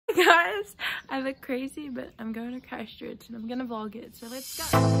guys. I look crazy, but I'm going to Christchurch and I'm gonna vlog it, so let's go.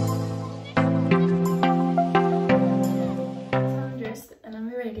 I'm dressed and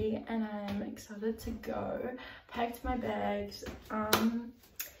I'm ready and I'm excited to go. Packed my bags.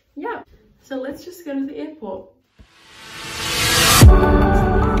 Yeah, so let's just go to the airport.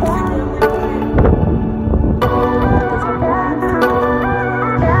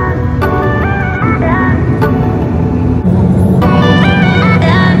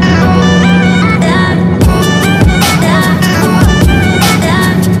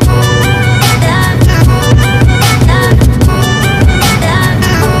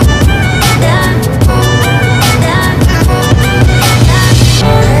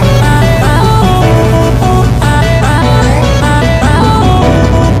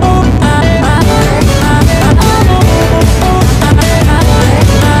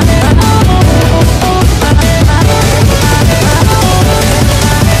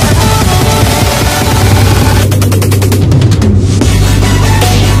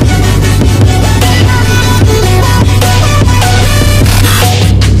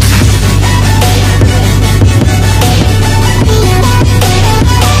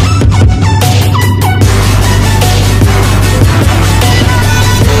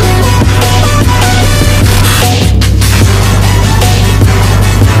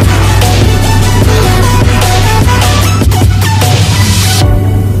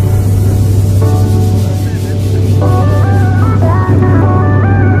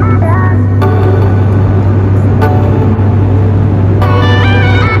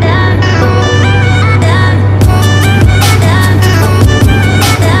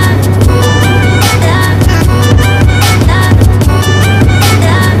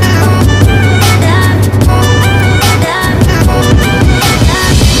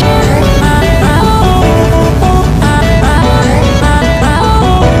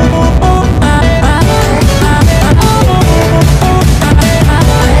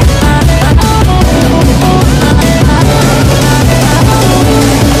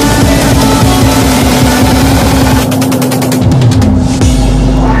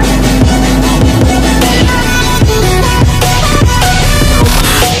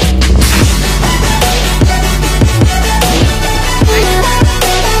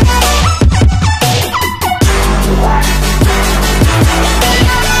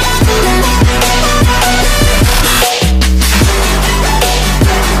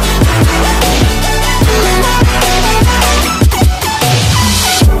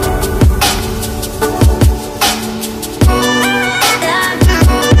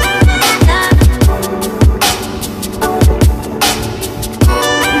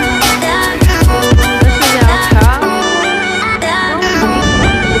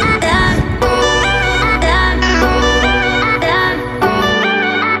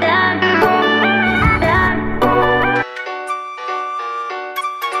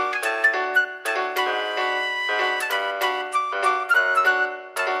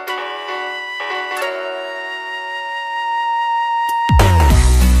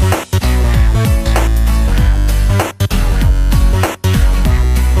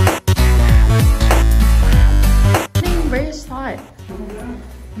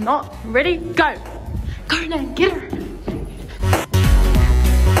 Not ready, go! Go now, get her!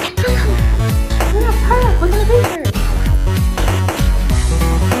 Hurry up, we're gonna beat her!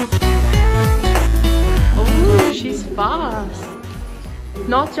 Oh, she's fast!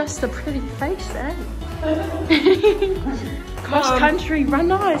 Not just a pretty face, eh? Cross country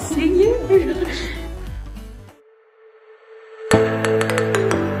runner, I see you!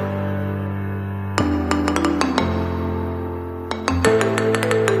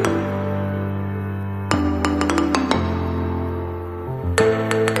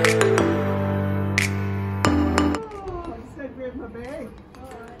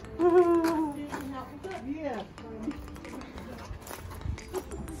 Yeah.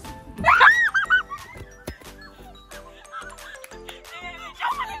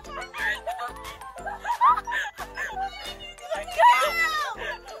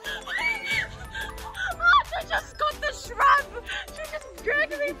 She just got the shrub! She just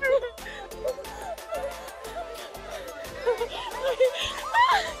dragged me through!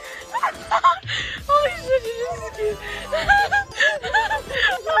 Holy shit, she just cute!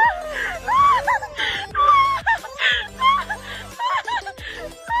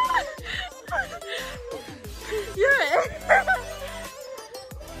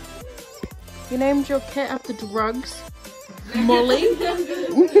 You named your cat after drugs? Molly? So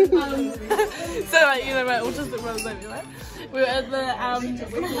like, you know, my autistic brother's name, right? We were at the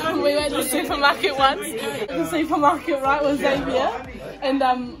we went to the supermarket once. The supermarket, right, was Xavier. and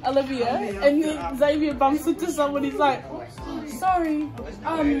Olivia, and then Xavier bumps into someone. He's like, oh, sorry,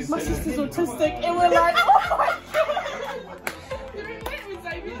 my sister's autistic, and we're like, oh my god.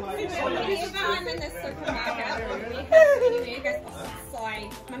 I'm in the supermarket. Anyway, he goes, oh, sorry,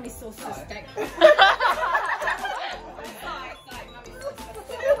 mummy's so autistic.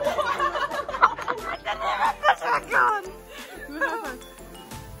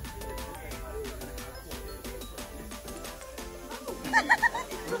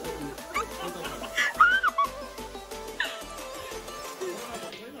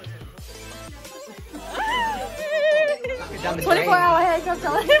 Done 24-hour haircut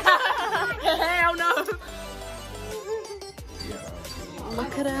time. Hell no.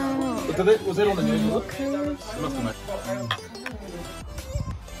 Look at that. Was that on the news? Look at it.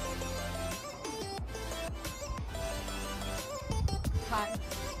 Hi.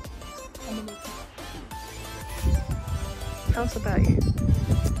 Tell us about you.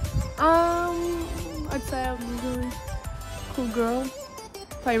 I'd say I'm a really cool girl.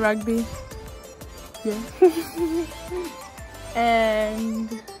 Play rugby. Yeah. And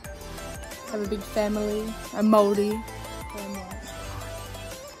have a big family. I'm Māori.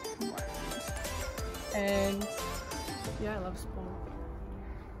 And yeah, I love sport.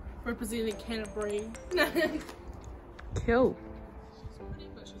 Representing Canterbury. Cool. She's a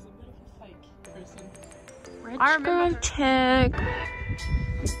bit of a fake person. I remember check.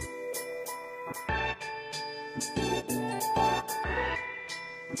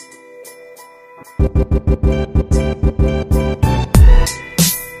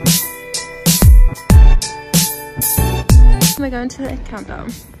 We're going to a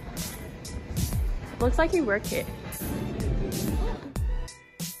countdown. Looks like you work here.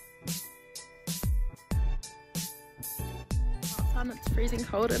 It's freezing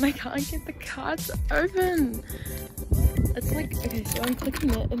cold and I can't get the cards open. It's like, okay, so I'm clicking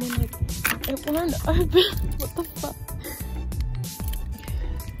it and then like, it won't open. What the fuck?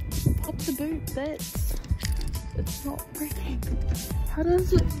 Pop the boot, it's not working. How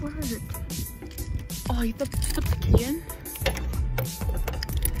does it work? Oh, the Kyann?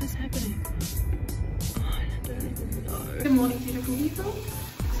 What's happening? Oh, I don't even know. Good morning, beautiful people.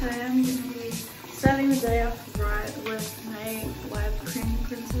 Today I'm going to be starting the day off right with my live cream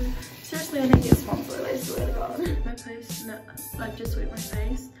cleanser. Seriously, I need to get sponsored, I swear to God. My face, no, I just wet my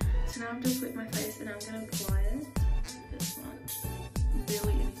face. So now I've just wet my face and I'm going to apply it. This much.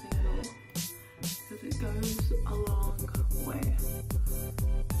 Barely anything at all. Because it goes a long way.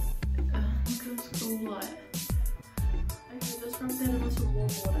 Look at this cool light. Okay, just rub that in with some warm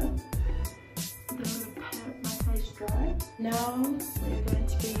water. Then I'm going to pat my face dry. Now we're going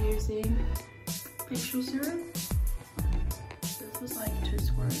to be using facial serum. This was like 2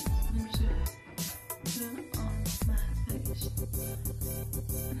 squirts. I'm just going to put it on my face.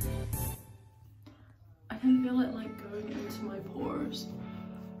 I can feel it like going into my pores.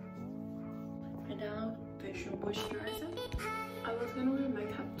 And now facial moisturizer. I was going to wear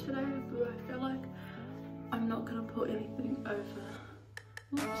makeup today, but I feel like I'm not going to put anything over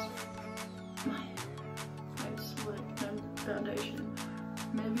my face, like no foundation.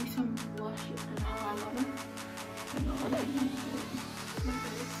 Maybe some blush and highlighter. And not my face.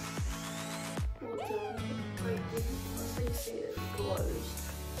 All done. Like, once you see it glows.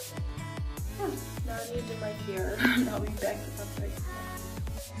 Yeah. Now I need to do my hair and I'll be back with updates.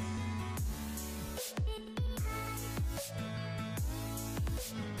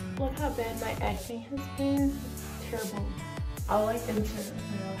 Look how bad my acne has been. It's terrible. I'll like insert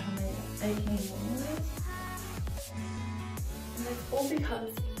how many acne more is. And it's all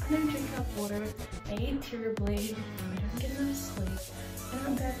because I don't drink enough water, I eat terribly, I don't get enough sleep, and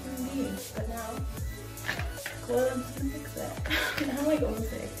I'm bad from being. But now, clothes can fix that. And I'm like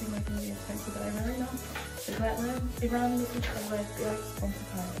honestly acting like I'm being expensive, but I really not. So Glatland, everyone listen to my life, be like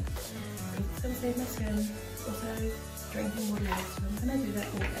sponsored. Because it's gonna save my skin. Also, drinking water, so I'm gonna do that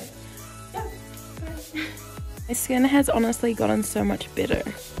all day. Yeah, bye. My skin has honestly gotten so much better.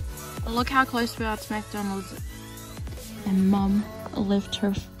 Look how close we are to McDonald's. And Mum left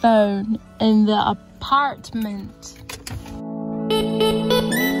her phone in the apartment.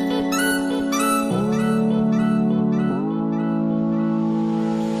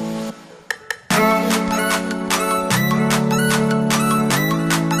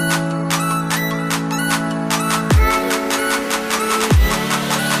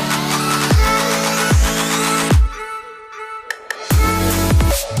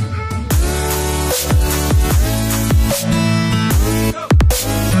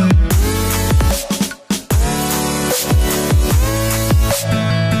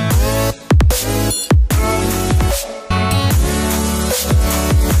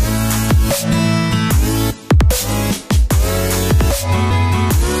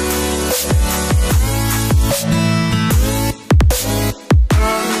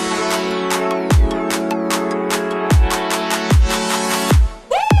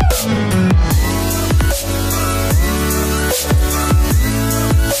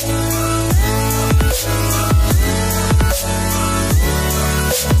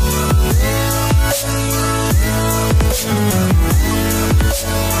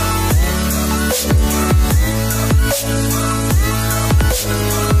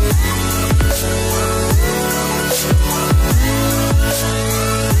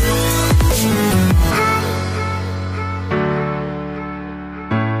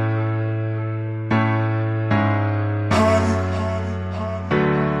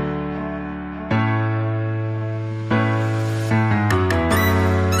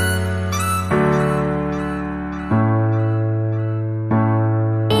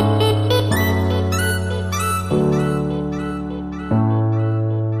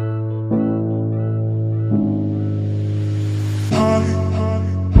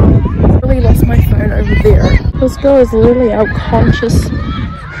 This girl is literally unconscious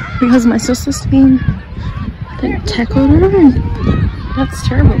because my sister's been tackled her. That's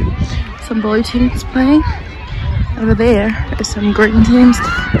terrible. Some blue teams playing. Over there are some green teams,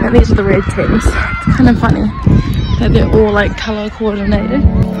 and these are the red teams. It's kind of funny that they're all like color coordinated.